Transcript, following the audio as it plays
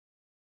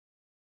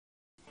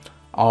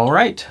All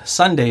right,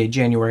 Sunday,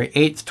 January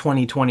 8th,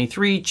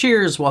 2023.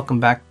 Cheers.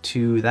 Welcome back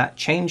to That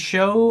Change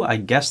Show. I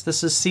guess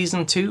this is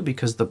season 2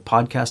 because the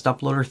podcast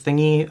uploader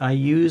thingy I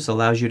use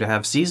allows you to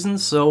have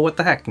seasons. So what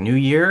the heck, new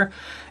year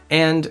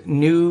and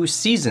new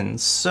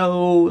seasons.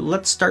 So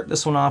let's start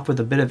this one off with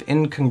a bit of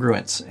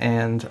incongruence.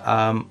 And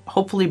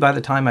hopefully by the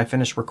time I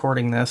finish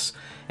recording this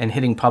and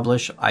hitting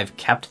publish, I've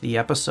kept the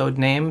episode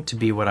name to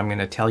be what I'm going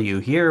to tell you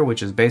here,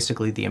 which is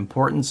basically the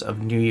importance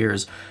of New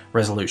Year's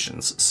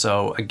resolutions.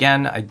 So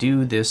again, I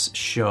do this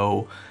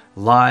show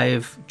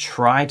live,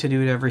 try to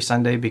do it every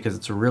Sunday because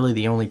it's really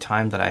the only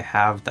time that I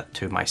have that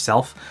to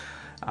myself.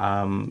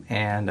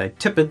 And I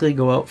typically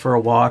go out for a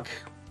walk,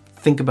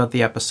 think about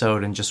the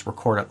episode, and just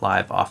record it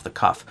live off the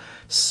cuff.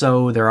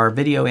 So there are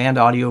video and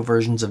audio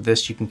versions of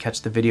this. You can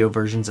catch the video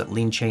versions at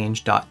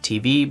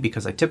leanchange.tv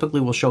because I typically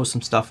will show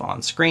some stuff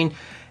on screen.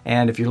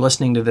 And if you're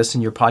listening to this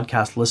in your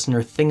podcast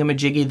listener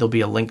thingamajiggy, there'll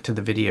be a link to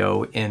the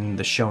video in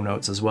the show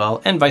notes as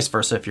well. And vice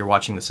versa, if you're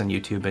watching this on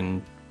YouTube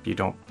and you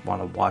don't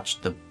want to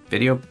watch the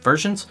video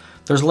versions,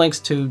 there's links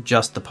to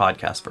just the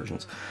podcast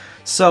versions.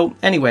 So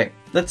anyway,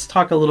 let's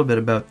talk a little bit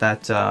about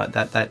that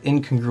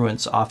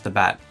incongruence off the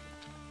bat.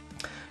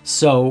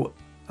 So,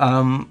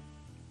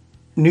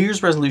 New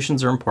Year's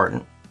resolutions are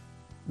important.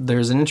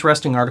 There's an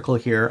interesting article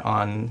here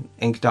on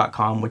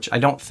Inc.com, which I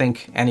don't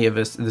think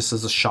this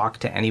is a shock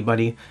to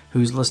anybody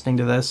who's listening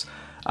to this.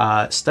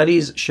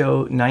 Studies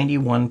show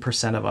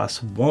 91% of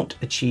us won't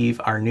achieve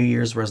our New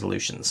Year's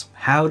resolutions.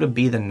 How to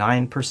be the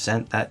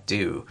 9% that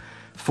do.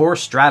 4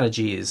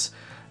 strategies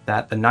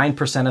that the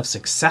 9% of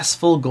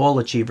successful goal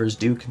achievers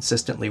do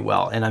consistently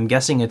well. And I'm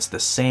guessing it's the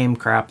same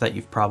crap that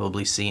you've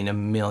probably seen a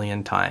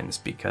million times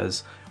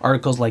because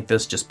articles like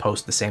this just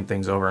post the same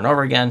things over and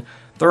over again.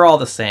 They're all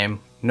the same.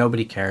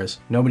 Nobody cares.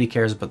 Nobody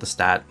cares about the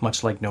stat,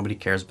 much like nobody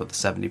cares about the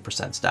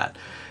 70% stat.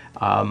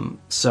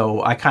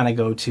 So I kind of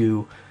go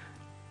to,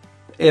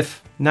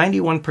 if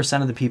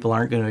 91% of the people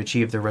aren't going to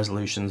achieve their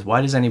resolutions,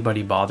 why does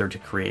anybody bother to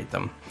create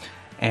them?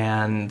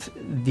 And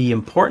the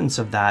importance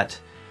of that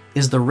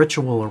is the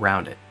ritual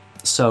around it.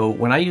 So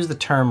when I use the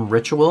term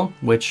ritual,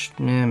 which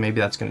maybe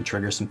that's going to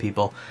trigger some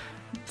people,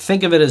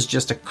 think of it as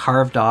just a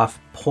carved off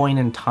point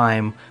in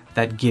time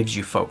that gives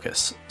you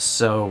focus.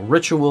 So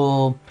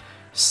ritual,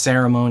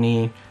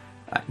 ceremony,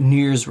 New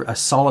Year's, a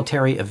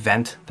solitary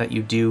event that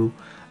you do,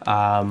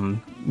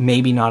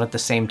 maybe not at the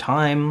same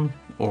time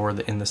or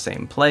in the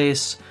same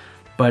place,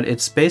 but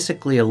it's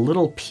basically a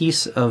little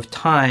piece of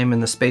time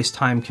in the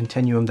space-time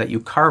continuum that you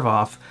carve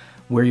off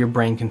where your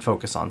brain can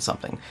focus on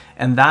something.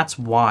 And that's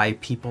why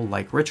people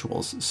like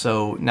rituals.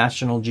 So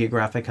National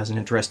Geographic has an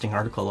interesting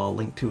article I'll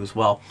link to as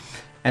well.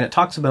 And it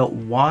talks about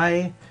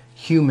why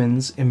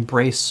humans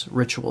embrace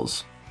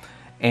rituals.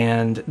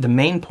 And the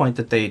main point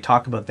that they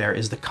talk about there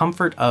is the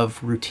comfort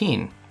of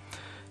routine.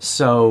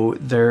 So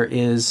there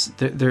is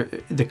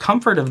the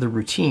comfort of the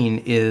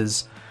routine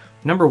is,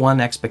 number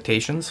one,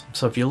 expectations.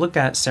 So if you look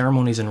at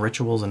ceremonies and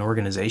rituals and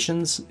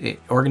organizations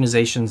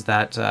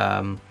that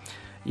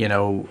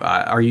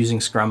are using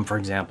Scrum, for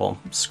example.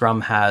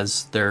 Scrum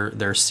has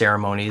their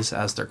ceremonies,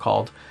 as they're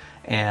called,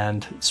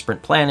 and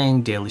sprint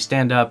planning, daily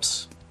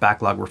stand-ups,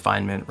 backlog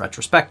refinement,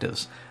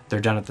 retrospectives. They're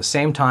done at the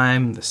same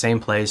time, the same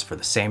place, for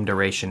the same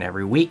duration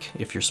every week.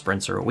 If your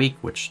sprints are a week,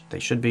 which they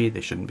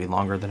shouldn't be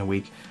longer than a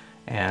week.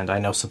 And I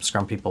know some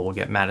Scrum people will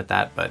get mad at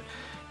that, but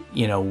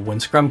when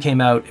Scrum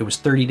came out, it was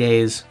 30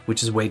 days,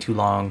 which is way too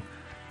long.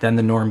 Then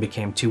the norm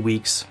became 2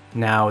 weeks.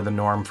 Now the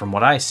norm, from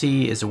what I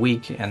see, is a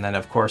week. And then,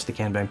 of course, the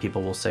Kanban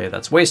people will say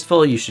that's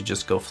wasteful. You should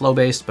just go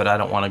flow-based. But I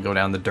don't want to go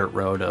down the dirt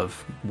road of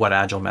what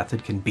Agile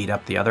method can beat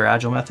up the other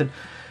Agile method.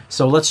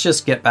 So let's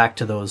just get back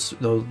to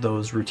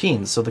those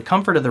routines. So the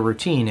comfort of the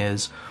routine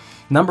is,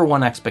 number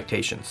one,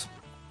 expectations.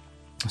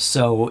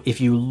 So if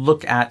you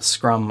look at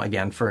Scrum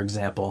again, for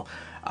example,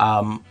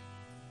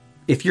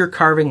 if you're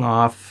carving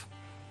off,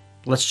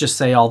 let's just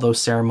say all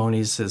those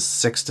ceremonies is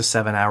 6 to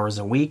 7 hours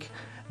a week,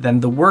 then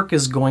the work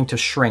is going to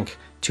shrink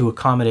to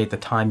accommodate the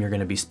time you're going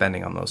to be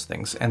spending on those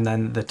things. And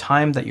then the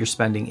time that you're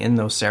spending in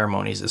those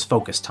ceremonies is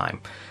focus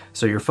time.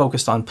 So you're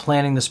focused on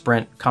planning the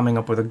sprint, coming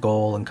up with a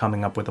goal, and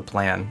coming up with a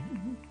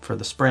plan for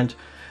the sprint.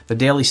 The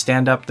daily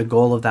stand-up, the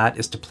goal of that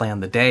is to plan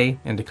the day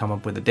and to come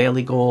up with a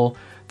daily goal.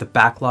 The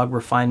backlog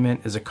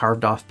refinement is a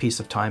carved off piece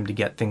of time to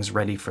get things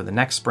ready for the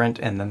next sprint.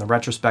 And then the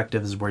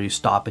retrospective is where you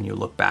stop and you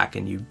look back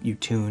and you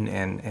tune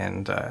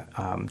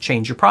and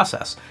change your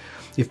process.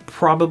 You've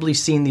probably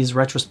seen these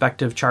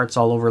retrospective charts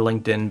all over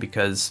LinkedIn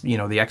because,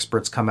 the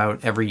experts come out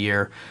every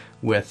year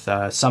with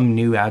some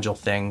new Agile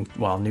thing,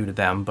 well, new to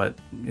them, but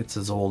it's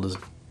as old as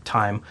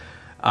time,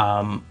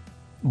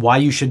 why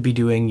you should be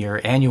doing your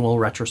annual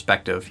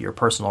retrospective, your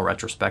personal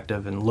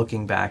retrospective, and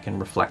looking back and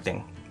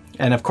reflecting.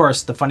 And of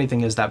course, the funny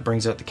thing is that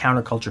brings out the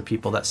counterculture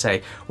people that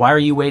say, why are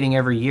you waiting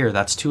every year?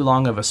 That's too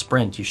long of a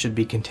sprint. You should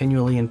be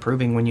continually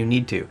improving when you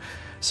need to.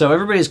 So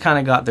everybody's kind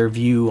of got their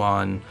view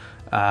on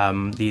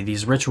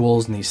these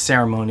rituals and these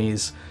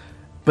ceremonies,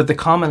 but the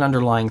common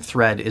underlying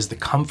thread is the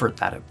comfort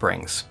that it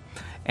brings.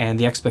 and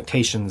the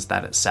expectations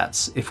that it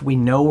sets. If we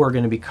know we're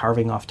going to be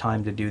carving off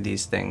time to do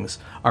these things,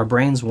 our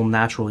brains will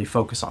naturally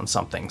focus on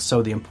something.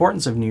 So the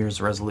importance of New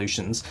Year's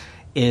resolutions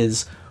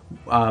is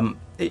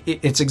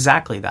it's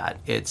exactly that.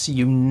 It's,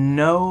 you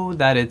know,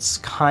 that it's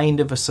kind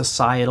of a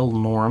societal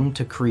norm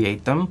to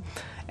create them,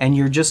 and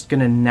you're just going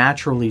to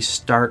naturally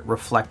start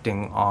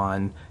reflecting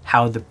on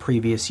how the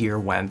previous year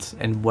went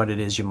and what it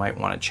is you might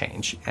want to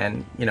change.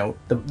 And, you know,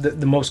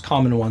 the most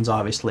common ones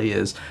obviously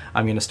is,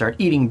 I'm going to start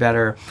eating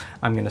better,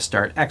 I'm going to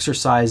start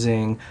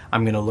exercising,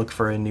 I'm going to look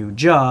for a new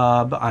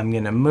job, I'm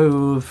going to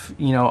move,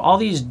 you know, all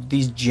these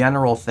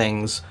general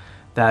things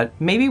that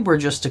maybe we're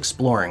just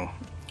exploring.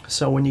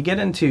 So when you get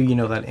into, you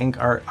know, that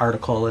Inc.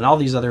 article and all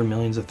these other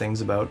millions of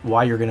things about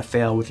why you're going to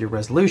fail with your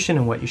resolution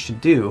and what you should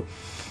do,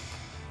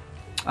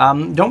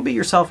 don't beat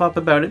yourself up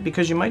about it,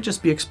 because you might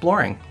just be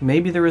exploring.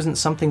 Maybe there isn't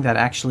something that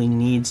actually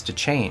needs to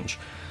change.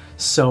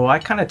 So I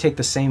kind of take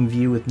the same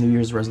view with New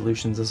Year's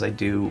resolutions as I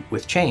do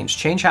with change.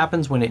 Change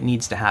happens when it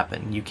needs to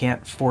happen. You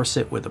can't force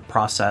it with a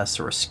process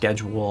or a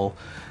schedule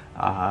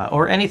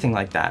or anything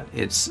like that.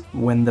 It's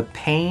when the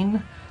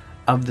pain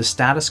of the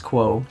status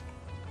quo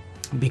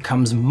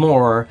becomes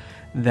more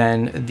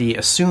than the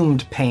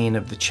assumed pain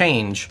of the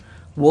change,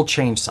 we'll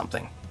change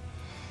something.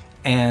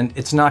 And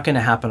it's not going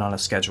to happen on a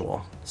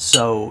schedule.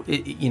 So,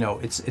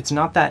 it's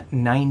not that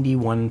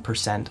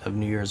 91% of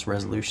New Year's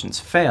resolutions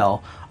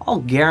fail. I'll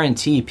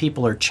guarantee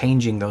people are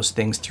changing those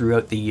things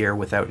throughout the year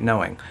without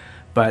knowing.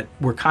 But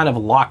we're kind of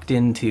locked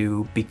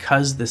into,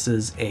 because this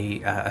is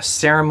a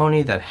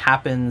ceremony that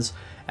happens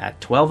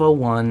at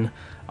 12:01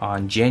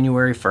 on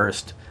January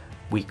 1st,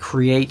 we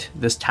create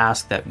this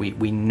task that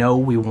we know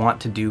we want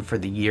to do for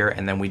the year,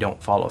 and then we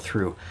don't follow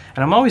through.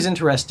 And I'm always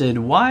interested,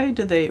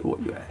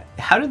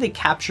 how do they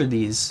capture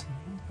these?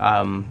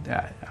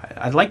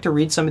 I'd like to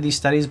read some of these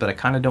studies, but I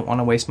kind of don't want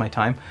to waste my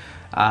time.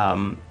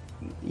 How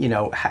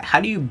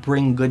do you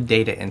bring good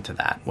data into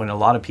that when a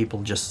lot of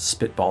people just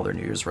spitball their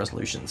New Year's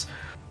resolutions?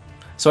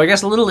 So I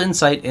guess a little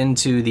insight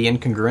into the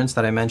incongruence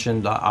that I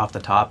mentioned off the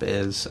top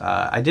is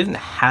I didn't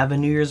have a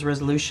New Year's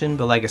resolution,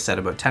 but like I said,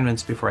 about 10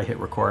 minutes before I hit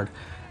record,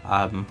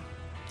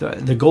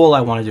 the goal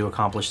I wanted to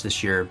accomplish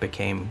this year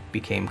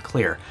became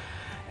clear.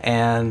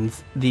 And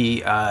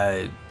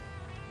the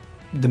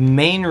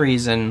main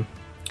reason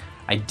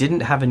I didn't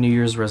have a New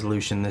Year's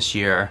resolution this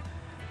year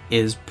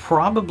is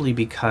probably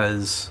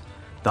because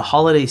the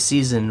holiday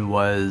season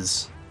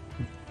was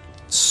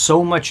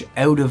so much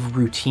out of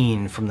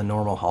routine from the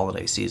normal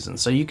holiday season.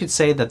 So you could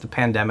say that the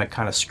pandemic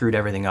kind of screwed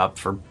everything up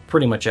for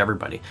pretty much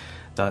everybody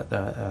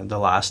the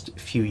last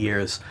few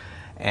years.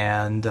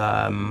 And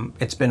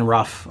it's been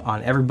rough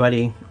on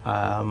everybody.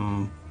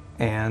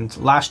 And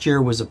last year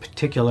was a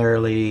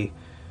particularly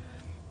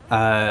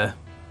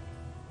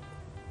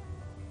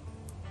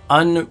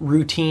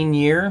unroutine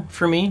year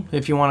for me,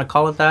 if you want to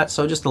call it that.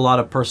 So just a lot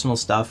of personal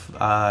stuff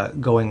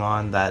going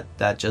on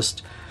that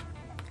just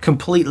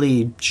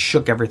completely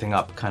shook everything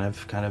up, kind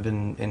of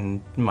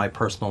in my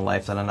personal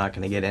life that I'm not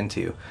going to get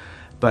into.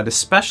 But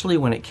especially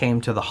when it came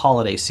to the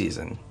holiday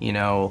season,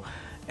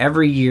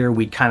 every year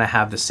we'd kind of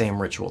have the same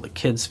ritual. The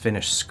kids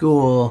finish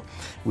school,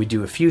 we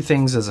do a few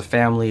things as a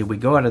family, we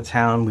go out of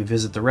town, we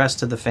visit the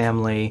rest of the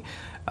family,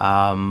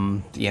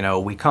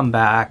 we come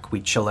back,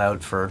 we chill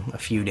out for a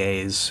few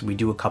days, we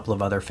do a couple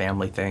of other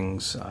family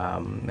things,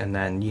 and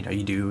then,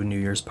 you do a New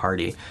Year's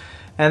party.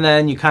 And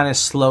then you kind of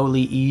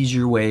slowly ease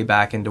your way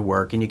back into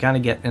work, and you kind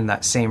of get in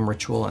that same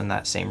ritual and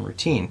that same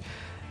routine.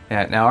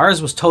 Now,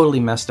 ours was totally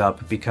messed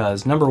up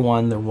because, number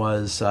one, there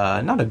was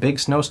not a big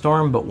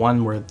snowstorm, but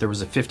one where there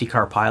was a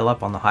 50-car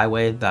pileup on the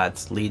highway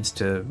that leads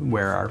to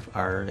where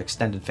our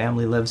extended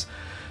family lives.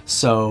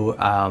 So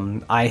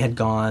I had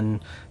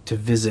gone to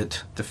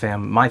visit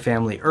my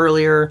family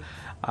earlier,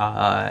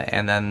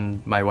 and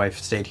then my wife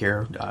stayed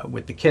here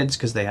with the kids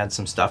because they had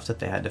some stuff that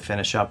they had to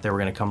finish up. They were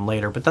going to come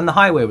later, but then the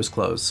highway was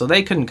closed, so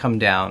they couldn't come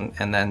down.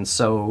 And then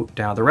so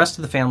now the rest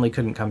of the family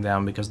couldn't come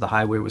down because the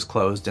highway was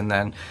closed. And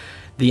then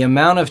the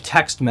amount of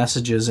text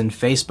messages and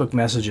Facebook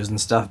messages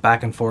and stuff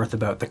back and forth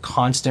about the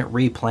constant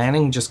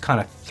replanning just kind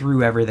of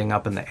threw everything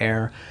up in the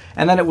air.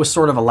 And then it was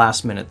sort of a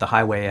last minute. The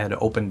highway had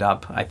opened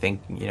up, I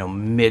think,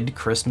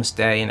 mid-Christmas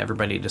Day, and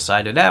everybody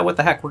decided, what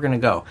the heck, we're going to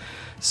go.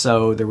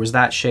 So there was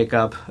that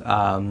shakeup.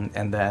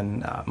 And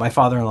then my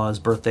father-in-law's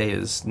birthday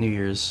is New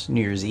Year's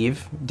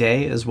Eve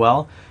day as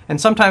well. And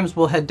sometimes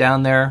we'll head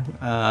down there,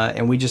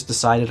 and we just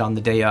decided on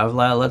the day of,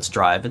 let's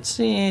drive. It's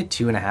a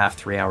 2.5,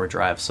 3 hour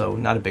drive, so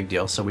not a big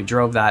deal. So we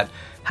drove that,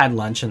 had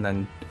lunch, and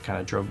then kind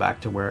of drove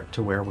back to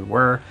where we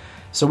were.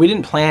 So we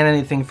didn't plan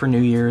anything for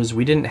New Year's.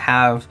 We didn't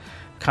have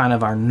kind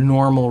of our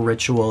normal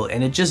ritual,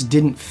 and it just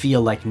didn't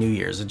feel like New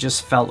Year's. It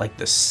just felt like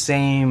the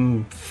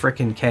same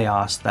frickin'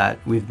 chaos that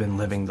we've been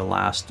living the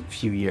last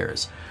few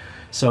years.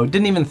 So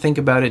didn't even think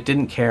about it,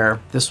 didn't care.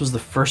 This was the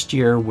first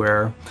year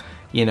where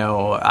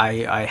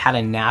I had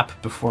a nap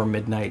before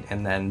midnight,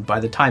 and then by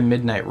the time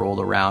midnight rolled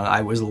around,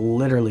 I was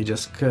literally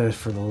just, good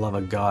for the love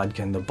of God,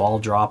 can the ball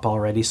drop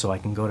already so I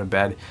can go to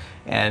bed?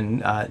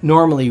 And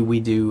normally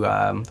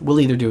we'll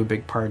either do a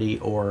big party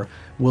or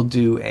we'll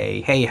do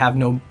a, hey, have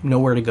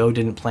nowhere to go,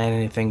 didn't plan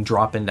anything,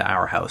 drop into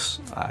our house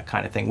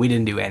kind of thing. We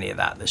didn't do any of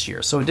that this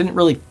year, so it didn't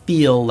really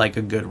feel like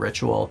a good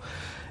ritual.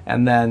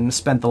 And then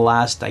spent the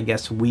last, I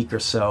guess, week or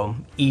so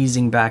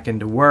easing back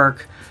into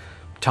work,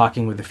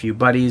 talking with a few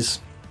buddies,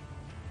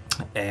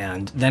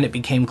 and then it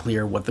became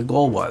clear what the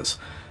goal was.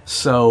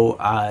 So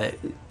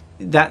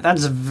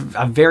that's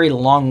a very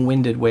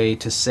long-winded way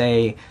to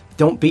say,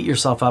 don't beat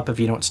yourself up if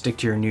you don't stick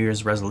to your New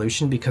Year's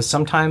resolution, because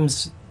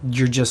sometimes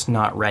you're just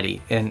not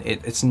ready, and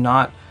it's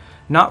not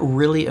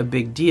really a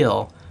big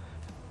deal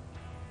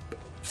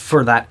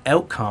for that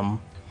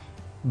outcome.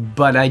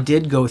 But I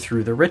did go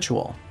through the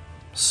ritual,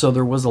 so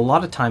there was a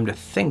lot of time to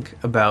think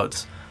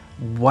about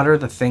what are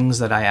the things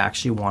that I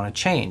actually want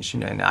to change,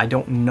 and I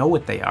don't know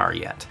what they are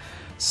yet.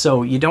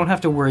 So you don't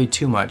have to worry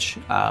too much.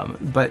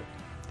 But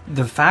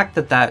the fact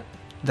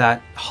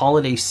that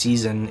holiday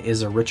season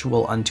is a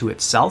ritual unto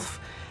itself,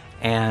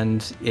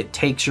 and it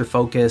takes your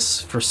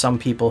focus, for some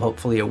people,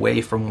 hopefully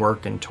away from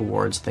work and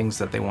towards things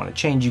that they want to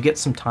change, you get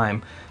some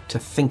time to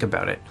think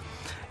about it.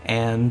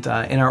 And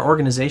in our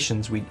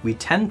organizations, we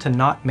tend to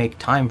not make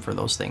time for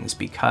those things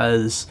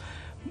because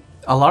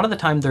a lot of the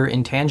time they're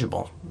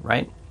intangible,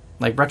 right?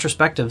 Like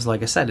retrospectives,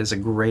 like I said, is a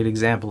great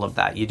example of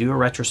that. You do a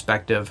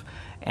retrospective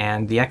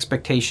and the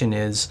expectation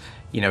is,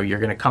 you're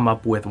going to come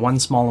up with one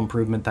small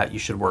improvement that you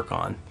should work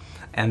on.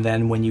 And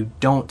then when you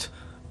don't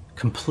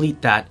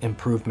complete that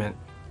improvement,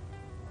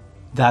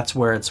 that's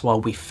where it's,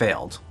 well, we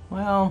failed.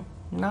 Well,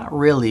 not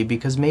really,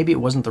 because maybe it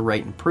wasn't the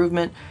right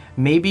improvement.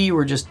 Maybe you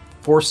were just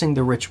forcing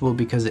the ritual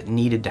because it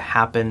needed to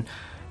happen.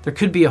 There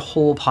could be a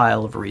whole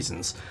pile of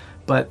reasons.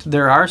 But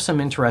there are some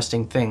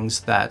interesting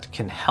things that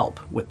can help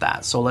with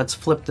that. So let's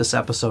flip this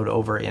episode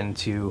over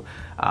into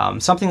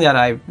something that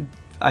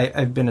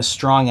I've been a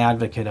strong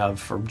advocate of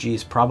for,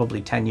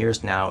 probably 10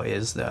 years now,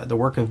 is the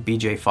work of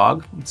BJ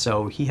Fogg.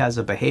 So he has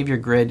a behavior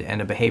grid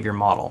and a behavior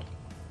model.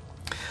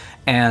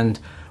 And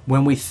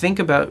when we think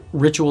about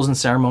rituals and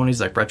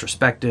ceremonies like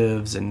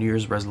retrospectives and New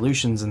Year's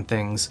resolutions and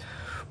things,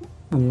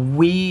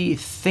 we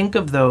think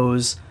of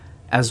those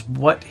as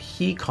what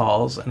he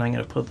calls, and I'm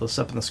going to put this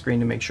up on the screen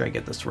to make sure I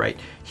get this right,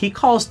 he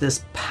calls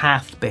this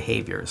path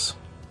behaviors.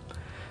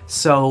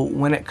 So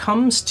when it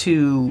comes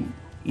to,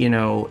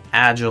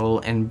 Agile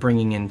and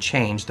bringing in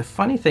change, the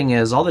funny thing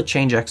is all the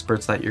change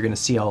experts that you're going to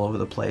see all over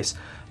the place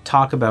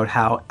talk about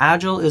how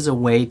Agile is a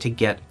way to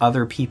get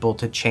other people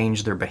to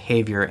change their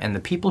behavior, and the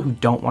people who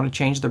don't want to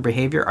change their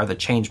behavior are the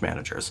change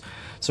managers.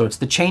 So it's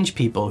the change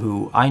people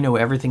who, I know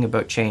everything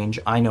about change,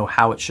 I know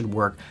how it should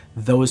work,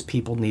 those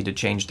people need to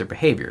change their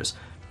behaviors.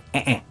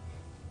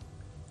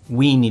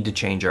 We need to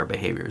change our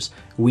behaviors.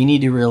 We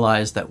need to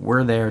realize that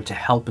we're there to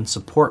help and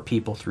support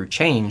people through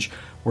change.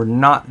 We're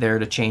not there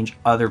to change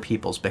other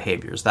people's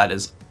behaviors. That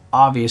is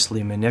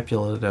obviously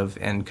manipulative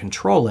and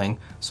controlling,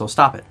 so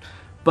stop it.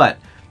 But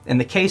in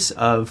the case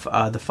of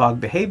the Fogg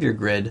behavior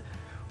grid,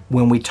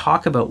 when we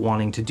talk about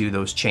wanting to do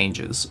those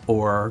changes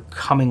or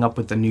coming up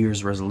with the New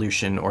Year's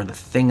resolution or the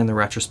thing in the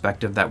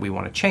retrospective that we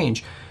want to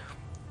change,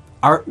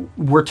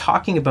 we're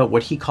talking about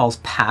what he calls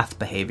path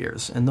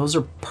behaviors, and those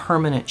are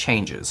permanent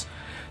changes.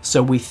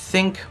 So we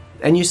think,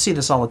 and you see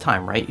this all the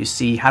time, right? You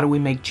see, how do we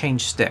make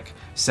change stick?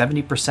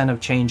 70% of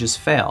changes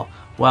fail.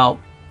 Well,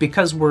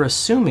 because we're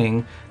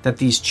assuming that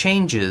these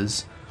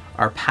changes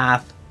are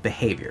path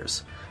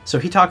behaviors. So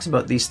he talks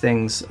about these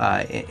things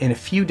in a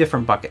few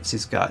different buckets.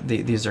 He's got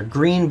these are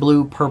green,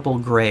 blue, purple,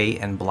 gray,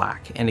 and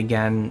black. And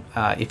again,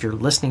 if you're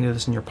listening to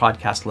this and you're a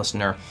podcast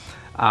listener,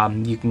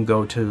 you can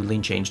go to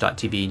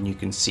leanchange.tv and you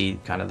can see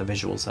kind of the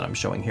visuals that I'm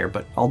showing here,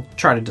 but I'll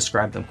try to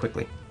describe them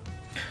quickly.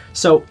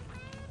 So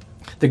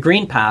the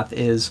green path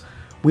is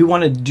we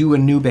want to do a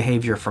new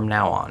behavior from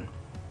now on.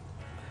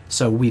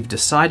 So we've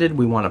decided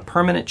we want a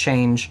permanent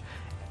change.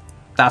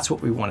 That's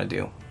what we want to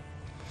do.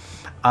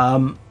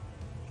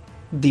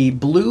 The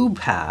blue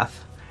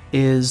path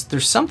is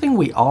there's something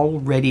we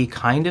already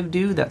kind of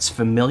do that's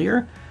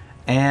familiar,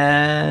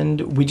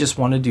 and we just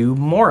want to do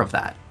more of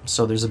that.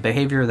 So there's a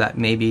behavior that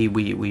maybe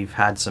we've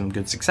had some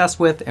good success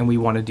with, and we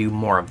want to do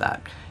more of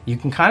that. You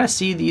can kind of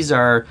see these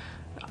are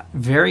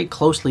very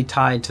closely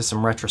tied to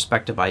some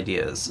retrospective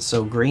ideas.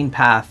 So green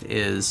path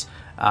is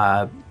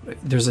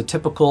there's a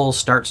typical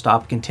start,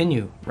 stop,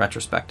 continue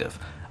retrospective.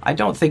 I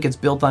don't think it's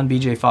built on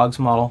BJ Fogg's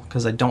model,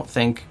 because I don't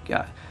think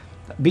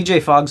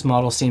BJ Fogg's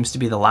model seems to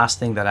be the last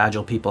thing that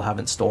Agile people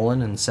haven't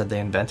stolen and said they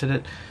invented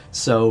it.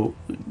 So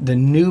the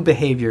new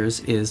behaviors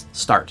is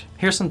start.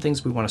 Here's some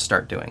things we want to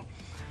start doing.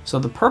 So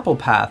the purple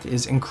path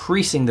is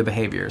increasing the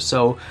behavior.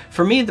 So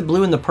for me, the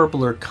blue and the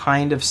purple are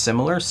kind of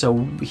similar.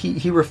 So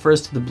he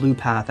refers to the blue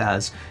path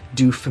as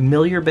do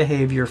familiar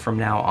behavior from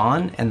now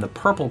on, and the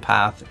purple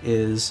path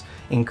is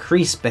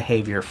increase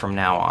behavior from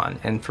now on.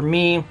 And for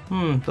me,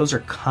 those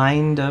are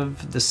kind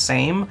of the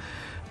same.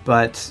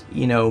 But,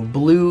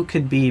 blue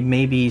could be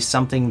maybe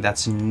something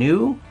that's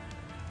new,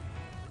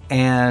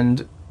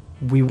 And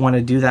we want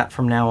to do that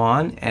from now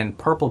on. And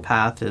Purple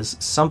Path is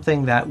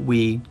something that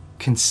we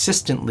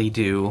consistently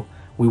do,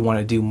 we want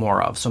to do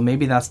more of. So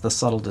maybe that's the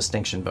subtle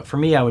distinction. But for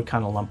me, I would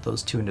kind of lump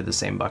those two into the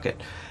same bucket.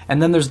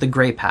 And then there's the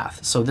Gray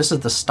Path. So this is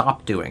the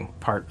stop doing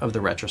part of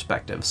the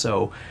retrospective.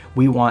 So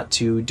we want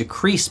to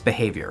decrease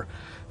behavior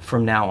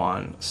from now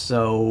on.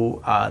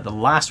 So the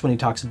last one he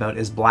talks about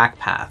is Black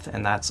Path,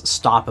 and that's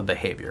stop a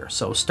behavior.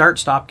 So start,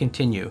 stop,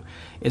 continue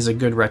is a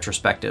good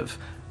retrospective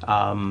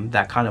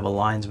that kind of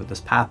aligns with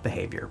this path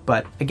behavior.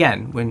 But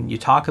again, when you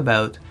talk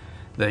about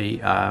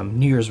the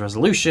New Year's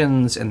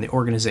resolutions and the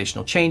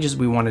organizational changes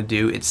we want to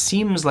do, it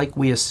seems like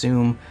we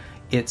assume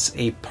it's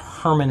a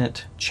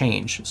permanent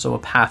change, so a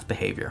path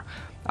behavior.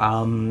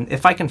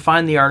 If I can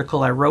find the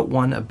article, I wrote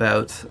one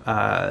about,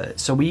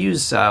 so we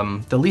use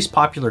the least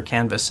popular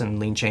canvas in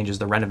Lean Change is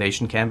the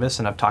renovation canvas,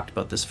 and I've talked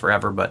about this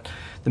forever, but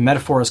the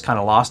metaphor is kind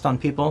of lost on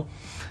people.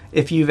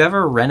 If you've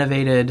ever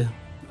renovated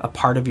a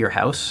part of your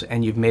house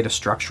and you've made a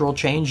structural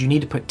change, you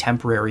need to put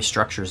temporary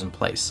structures in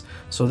place.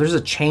 So there's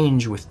a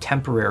change with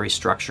temporary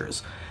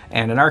structures.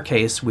 And in our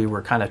case, we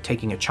were kind of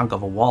taking a chunk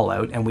of a wall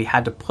out, and they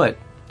had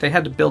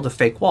to build a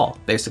fake wall,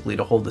 basically,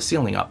 to hold the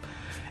ceiling up.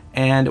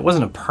 And it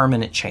wasn't a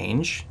permanent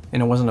change,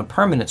 and it wasn't a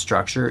permanent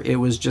structure. It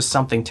was just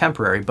something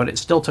temporary, but it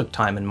still took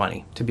time and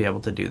money to be able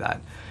to do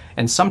that.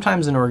 And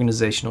sometimes in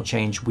organizational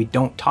change, we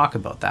don't talk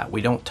about that.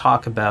 We don't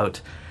talk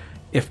about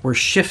if we're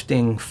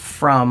shifting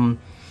from,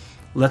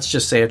 let's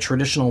just say, a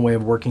traditional way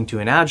of working to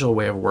an agile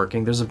way of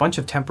working. There's a bunch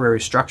of temporary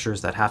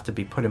structures that have to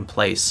be put in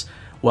place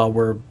while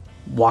we're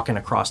walking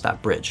across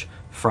that bridge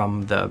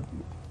from the,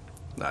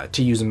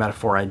 to use a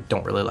metaphor I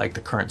don't really like,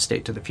 the current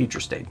state to the future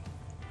state.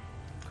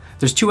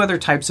 There's two other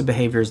types of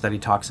behaviors that he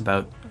talks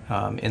about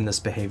in this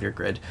behavior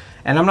grid.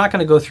 And I'm not going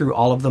to go through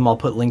all of them. I'll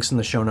put links in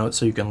the show notes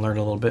so you can learn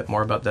a little bit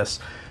more about this.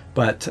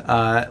 But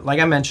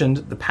like I mentioned,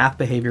 the path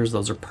behaviors,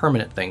 those are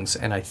permanent things.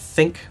 And I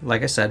think,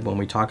 like I said, when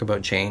we talk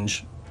about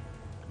change,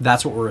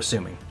 that's what we're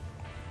assuming.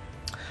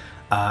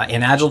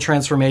 In agile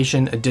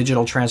transformation, a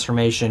digital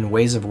transformation,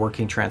 ways of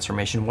working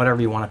transformation,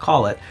 whatever you want to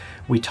call it,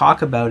 we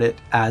talk about it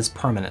as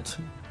permanent.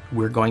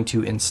 We're going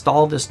to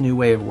install this new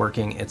way of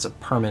working. It's a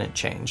permanent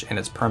change, and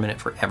it's permanent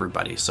for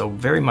everybody. So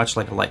very much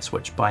like a light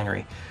switch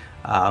binary,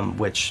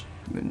 which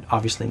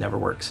obviously never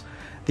works.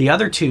 The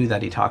other two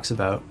that he talks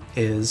about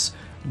is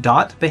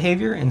dot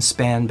behavior and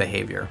span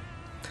behavior.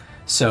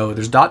 So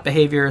there's dot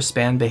behavior,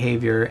 span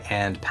behavior,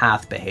 and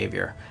path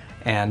behavior.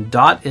 And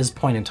dot is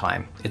point in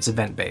time. It's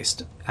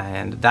event-based.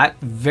 And that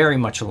very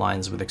much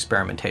aligns with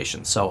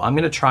experimentation. So I'm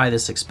going to try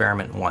this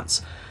experiment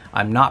once.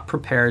 I'm not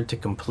prepared to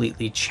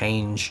completely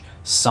change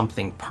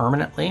something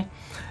permanently,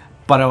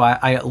 but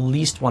I at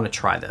least want to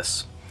try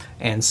this.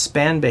 And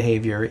span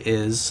behavior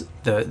is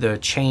the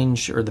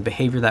change or the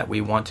behavior that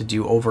we want to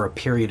do over a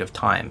period of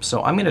time.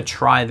 So I'm going to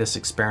try this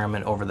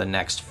experiment over the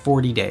next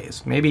 40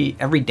 days. Maybe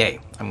every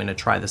day I'm going to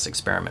try this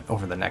experiment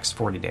over the next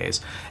 40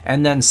 days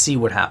and then see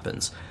what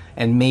happens.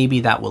 And maybe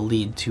that will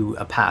lead to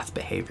a path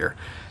behavior.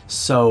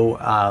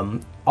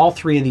 So all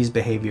three of these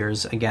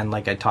behaviors, again,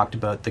 like I talked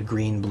about, the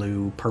green,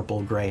 blue,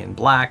 purple, gray, and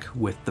black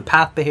with the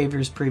path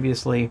behaviors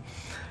previously,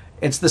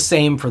 it's the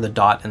same for the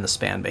dot and the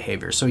span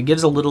behavior. So he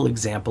gives a little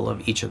example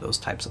of each of those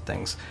types of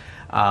things.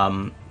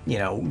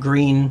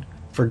 Green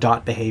for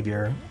dot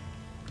behavior,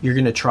 you're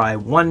going to try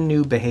one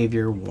new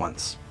behavior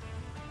once.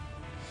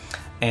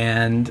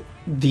 And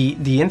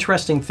the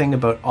interesting thing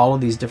about all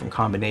of these different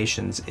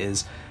combinations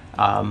is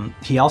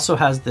he also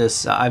has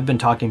this, I've been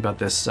talking about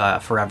this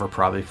forever,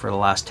 probably for the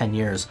last 10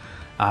 years,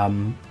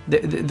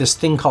 this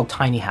thing called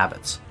tiny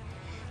habits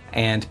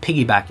and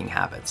piggybacking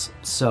habits.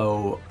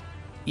 So,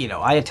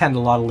 I attend a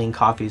lot of lean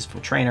coffees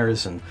from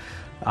trainers and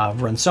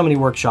run so many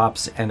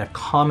workshops, and a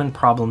common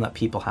problem that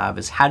people have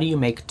is how do you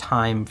make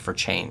time for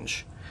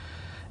change?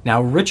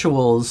 Now,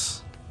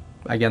 rituals,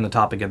 again, the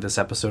topic of this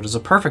episode, is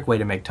a perfect way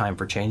to make time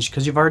for change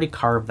because you've already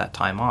carved that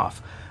time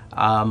off.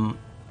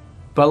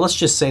 But let's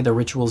just say the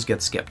rituals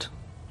get skipped,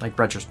 like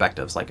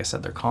retrospectives. Like I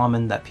said, they're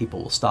common that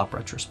people will stop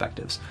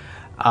retrospectives.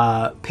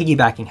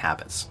 Piggybacking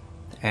habits,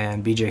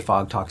 and BJ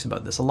Fogg talks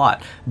about this a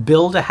lot.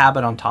 Build a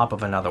habit on top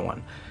of another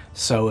one.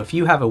 So if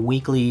you have a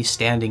weekly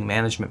standing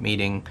management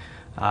meeting,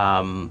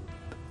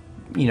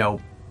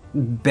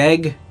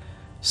 beg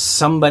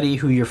somebody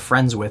who you're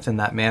friends with in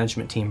that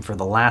management team for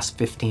the last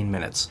 15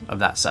 minutes of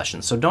that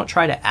session. So don't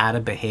try to add a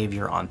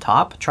behavior on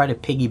top. Try to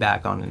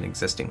piggyback on an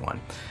existing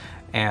one.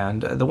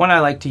 And the one I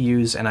like to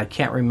use, and I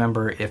can't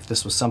remember if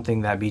this was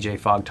something that BJ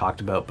Fogg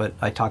talked about, but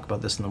I talk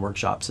about this in the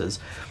workshops, is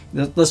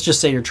let's just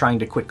say you're trying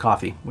to quit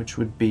coffee, which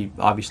would be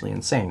obviously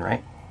insane,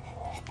 right?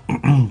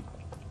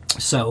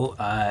 So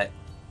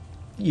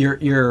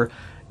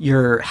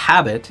your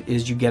habit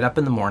is you get up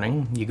in the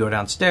morning, you go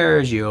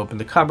downstairs, you open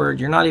the cupboard,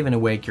 you're not even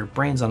awake, your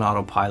brain's on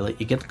autopilot,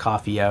 you get the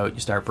coffee out, you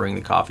start brewing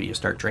the coffee, you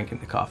start drinking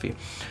the coffee.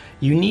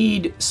 You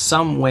need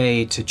some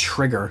way to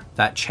trigger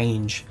that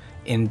change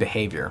in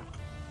behavior.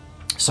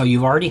 So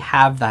you already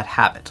have that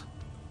habit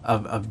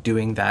of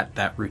doing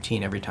that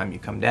routine every time you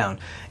come down.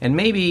 And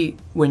maybe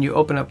when you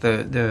open up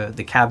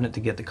the cabinet to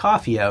get the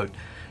coffee out,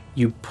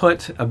 you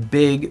put a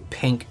big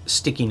pink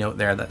sticky note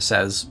there that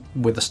says,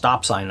 with a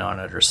stop sign on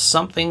it, or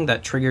something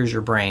that triggers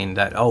your brain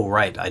that, oh,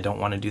 right, I don't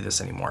want to do this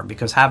anymore,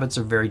 because habits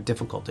are very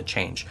difficult to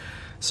change.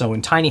 So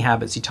in Tiny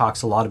Habits, he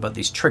talks a lot about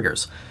these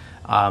triggers.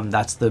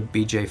 That's the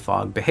BJ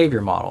Fogg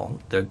behavior model,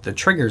 the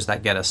triggers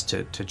that get us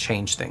to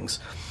change things.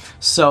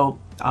 So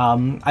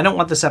I don't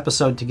want this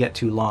episode to get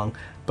too long,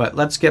 but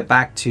let's get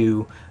back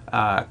to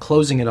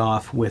closing it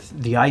off with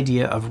the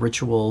idea of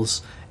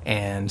rituals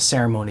and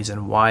ceremonies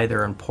and why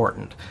they're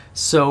important.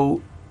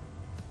 So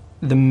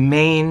the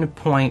main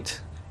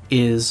point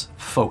is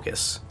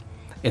focus.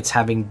 It's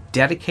having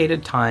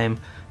dedicated time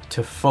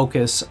to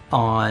focus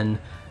on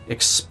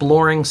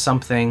exploring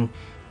something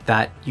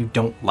that you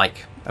don't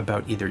like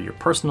about either your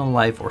personal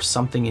life or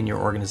something in your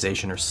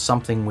organization or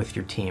something with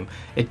your team.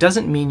 It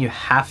doesn't mean you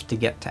have to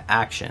get to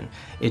action.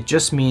 It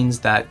just means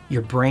that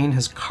your brain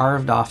has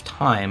carved off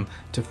time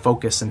to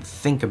focus and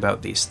think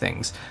about these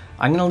things.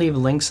 I'm going to leave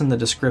links in the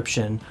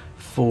description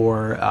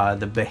for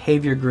the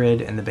behavior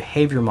grid and the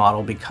behavior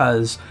model,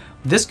 because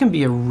this can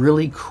be a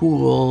really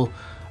cool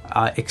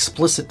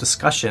explicit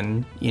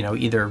discussion,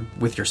 either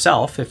with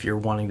yourself if you're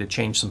wanting to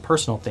change some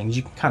personal things.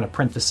 You can kind of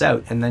print this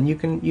out, and then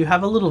you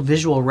have a little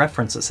visual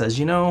reference that says,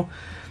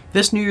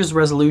 this New Year's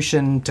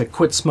resolution to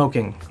quit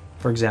smoking,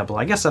 for example.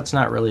 I guess that's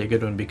not really a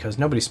good one because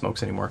nobody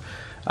smokes anymore.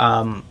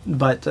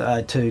 But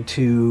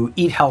to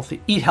eat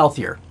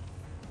healthier.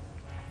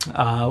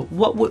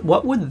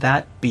 What would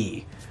that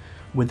be?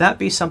 Would that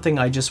be something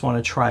I just want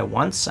to try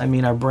once? I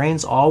mean, our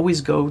brains always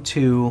go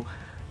to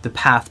the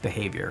path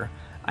behavior.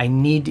 I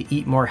need to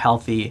eat more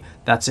healthy.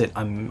 That's it.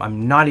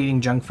 I'm not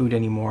eating junk food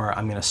anymore.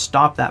 I'm going to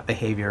stop that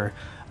behavior.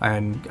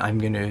 I'm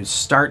going to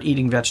start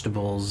eating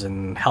vegetables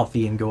and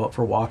healthy and go out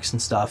for walks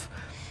and stuff.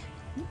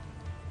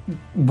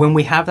 When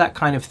we have that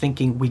kind of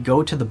thinking, we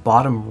go to the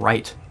bottom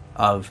right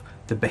of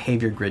the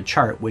behavior grid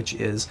chart, which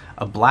is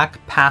a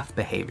black path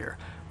behavior,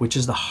 which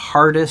is the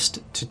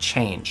hardest to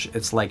change.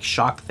 It's like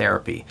shock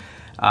therapy.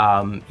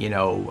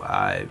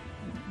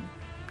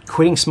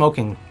 Quitting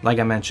smoking, like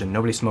I mentioned,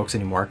 nobody smokes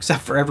anymore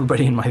except for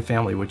everybody in my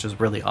family, which is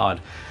really odd.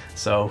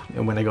 So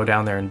when I go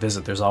down there and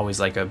visit, there's always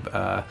like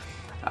I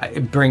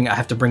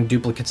have to bring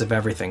duplicates of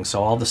everything.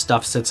 So all the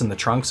stuff sits in the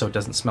trunk so it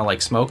doesn't smell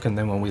like smoke. And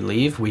then when we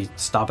leave, we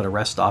stop at a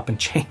rest stop and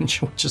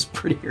change, which is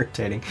pretty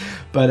irritating.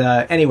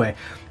 But anyway,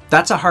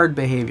 that's a hard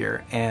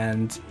behavior.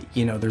 And,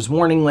 there's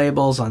warning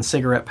labels on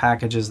cigarette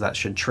packages that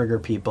should trigger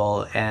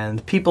people.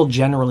 And people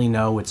generally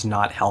know it's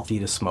not healthy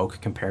to smoke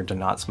compared to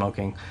not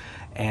smoking.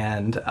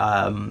 And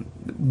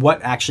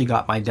what actually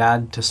got my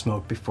dad to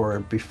smoke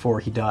before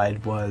he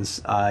died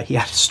was he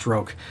had a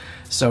stroke,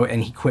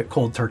 and he quit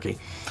cold turkey.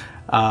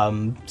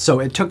 So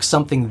it took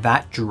something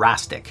that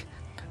drastic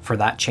for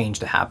that change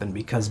to happen,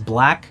 because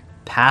black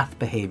path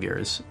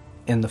behaviors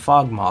in the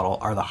Fogg model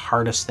are the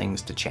hardest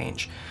things to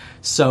change.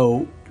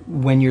 So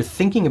when you're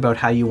thinking about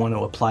how you want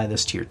to apply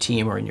this to your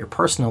team or in your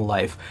personal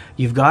life,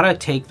 you've got to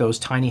take those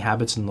tiny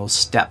habits and those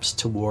steps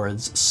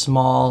towards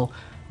small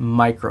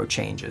micro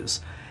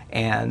changes.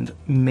 And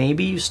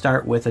maybe you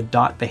start with a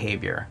dot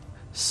behavior.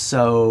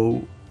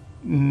 So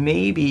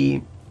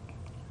maybe,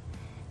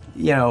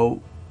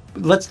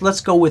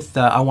 let's go with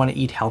the I want to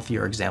eat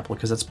healthier example,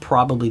 because that's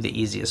probably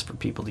the easiest for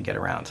people to get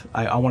around.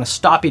 I want to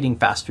stop eating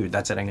fast food.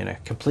 That's it. I'm going to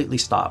completely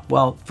stop.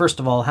 Well, first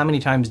of all, how many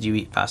times do you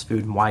eat fast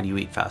food, and why do you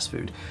eat fast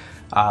food?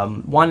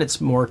 One, it's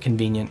more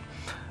convenient.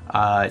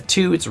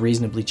 Two, it's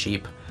reasonably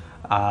cheap.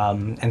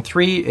 And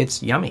three,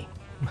 it's yummy.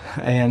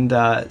 And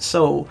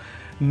so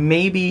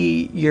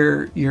maybe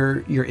your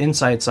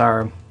insights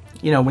are,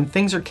 when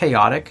things are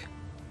chaotic,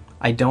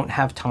 I don't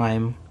have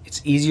time.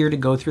 It's easier to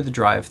go through the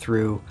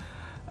drive-through.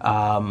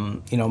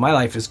 My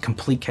life is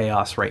complete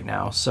chaos right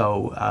now.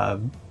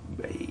 So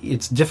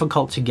it's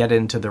difficult to get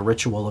into the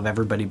ritual of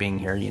everybody being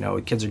here.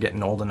 Kids are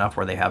getting old enough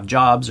where they have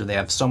jobs or they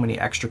have so many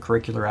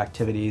extracurricular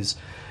activities.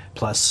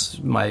 Plus,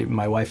 my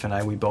wife and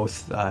I, we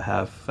both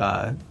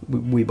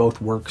we both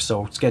work,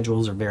 so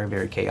schedules are very,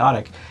 very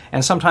chaotic.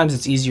 And sometimes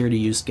it's easier to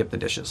use skip the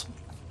dishes.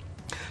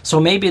 So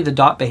maybe the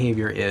dot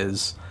behavior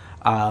is,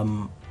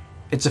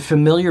 it's a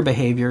familiar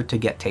behavior to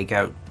get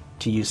takeout,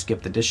 to use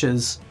skip the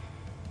dishes.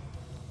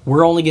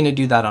 We're only going to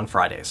do that on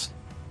Fridays.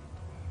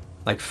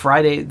 Like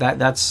Friday,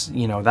 that's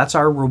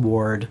our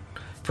reward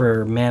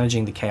for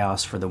managing the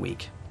chaos for the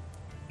week.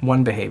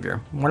 One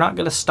behavior. We're not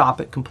going to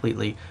stop it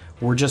completely.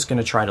 We're just going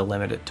to try to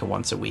limit it to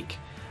once a week.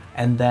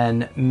 And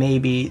then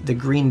maybe the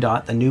green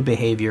dot, the new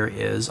behavior,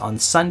 is on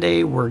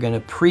Sunday, we're going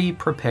to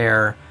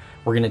pre-prepare.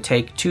 We're going to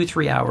take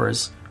 2-3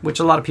 hours, which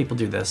a lot of people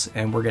do this,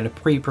 and we're going to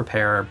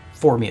pre-prepare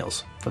 4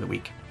 meals for the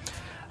week.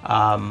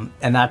 And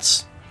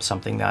that's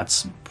something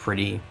that's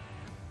pretty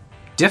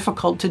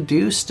difficult to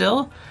do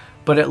still,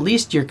 but at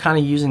least you're kind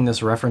of using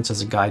this reference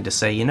as a guide to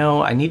say,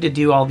 I need to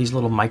do all these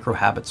little micro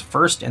habits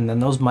first, and then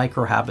those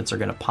micro habits are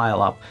going to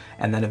pile up,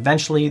 and then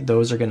eventually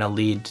those are going to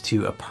lead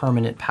to a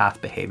permanent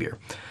path behavior.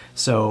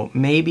 So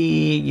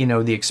maybe,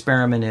 the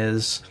experiment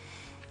is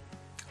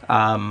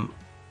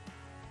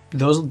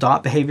those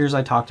dot behaviors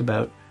I talked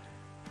about,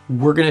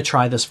 we're going to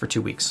try this for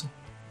 2 weeks.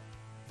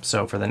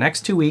 So for the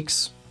next 2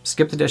 weeks,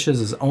 Skip the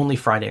Dishes is only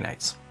Friday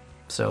nights.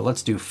 So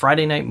let's do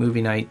Friday night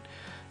movie night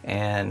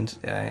and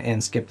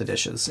Skip the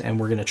Dishes. And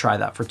we're going to try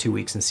that for 2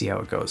 weeks and see how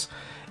it goes.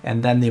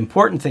 And then the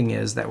important thing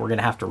is that we're going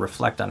to have to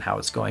reflect on how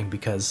it's going,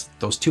 because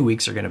those 2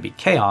 weeks are going to be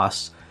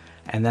chaos.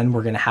 And then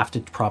we're going to have to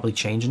probably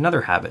change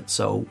another habit.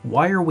 So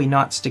why are we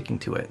not sticking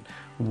to it?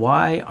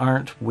 Why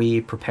aren't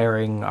we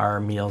preparing our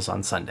meals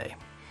on Sunday?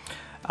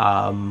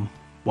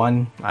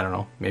 One, I don't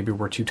know, maybe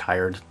we're too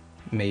tired.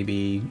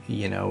 Maybe,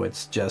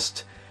 it's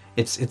just,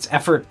 it's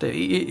effort.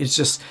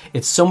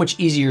 It's so much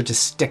easier to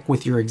stick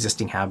with your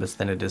existing habits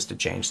than it is to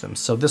change them.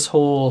 So this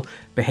whole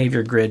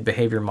behavior grid,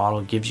 behavior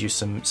model gives you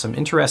some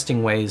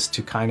interesting ways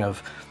to kind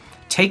of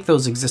take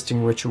those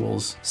existing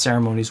rituals,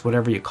 ceremonies,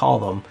 whatever you call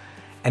them,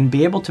 and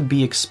be able to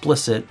be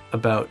explicit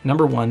about,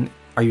 number one,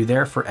 are you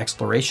there for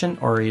exploration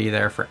or are you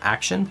there for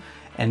action?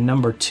 And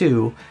number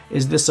two,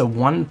 is this a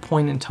one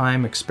point in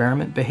time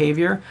experiment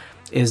behavior?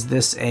 Is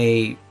this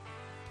a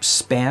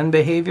span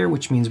behavior,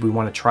 which means we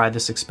want to try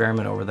this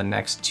experiment over the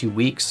next 2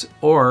 weeks?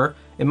 Or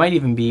it might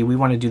even be we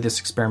want to do this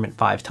experiment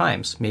 5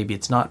 times. Maybe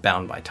it's not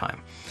bound by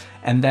time.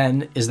 And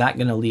then is that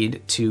going to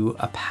lead to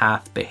a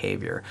path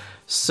behavior?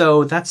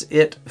 So that's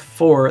it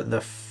for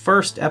the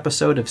first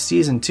episode of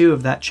season 2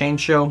 of That Change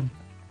Show.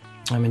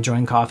 I'm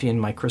enjoying coffee in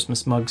my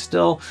Christmas mug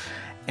still.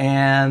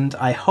 And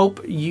I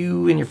hope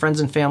you and your friends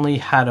and family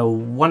had a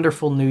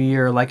wonderful new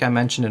year. Like I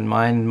mentioned in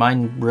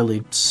mine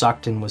really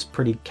sucked and was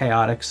pretty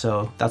chaotic.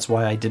 So that's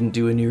why I didn't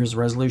do a New Year's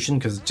resolution,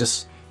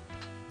 because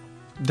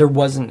there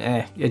wasn't,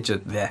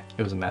 it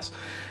was a mess.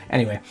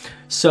 Anyway,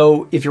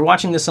 so if you're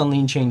watching this on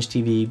Lean Change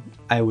TV,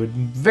 I would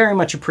very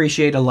much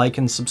appreciate a like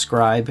and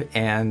subscribe.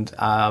 And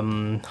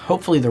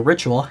hopefully the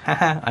ritual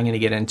I'm going to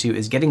get into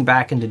is getting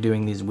back into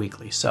doing these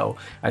weekly. So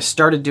I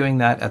started doing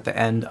that at the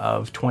end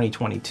of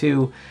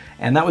 2022.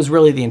 And that was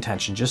really the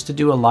intention, just to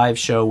do a live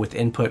show with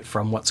input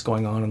from what's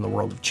going on in the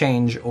world of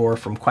change, or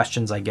from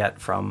questions I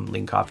get from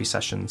Lean Coffee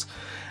sessions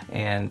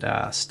and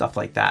stuff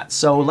like that.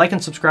 So like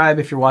and subscribe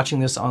if you're watching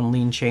this on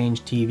Lean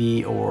Change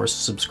TV, or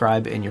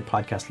subscribe in your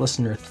podcast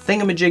listener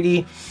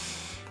thingamajiggy.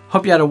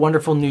 Hope you had a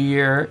wonderful new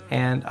year,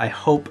 and I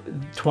hope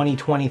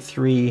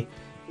 2023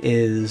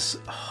 is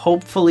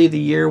hopefully the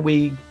year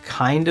we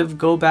kind of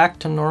go back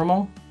to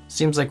normal.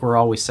 Seems like we're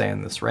always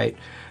saying this, right?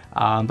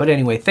 But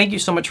anyway, thank you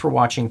so much for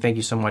watching. Thank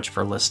you so much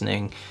for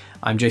listening.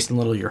 I'm Jason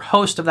Little, your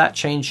host of That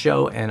Change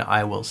Show, and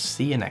I will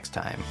see you next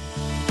time.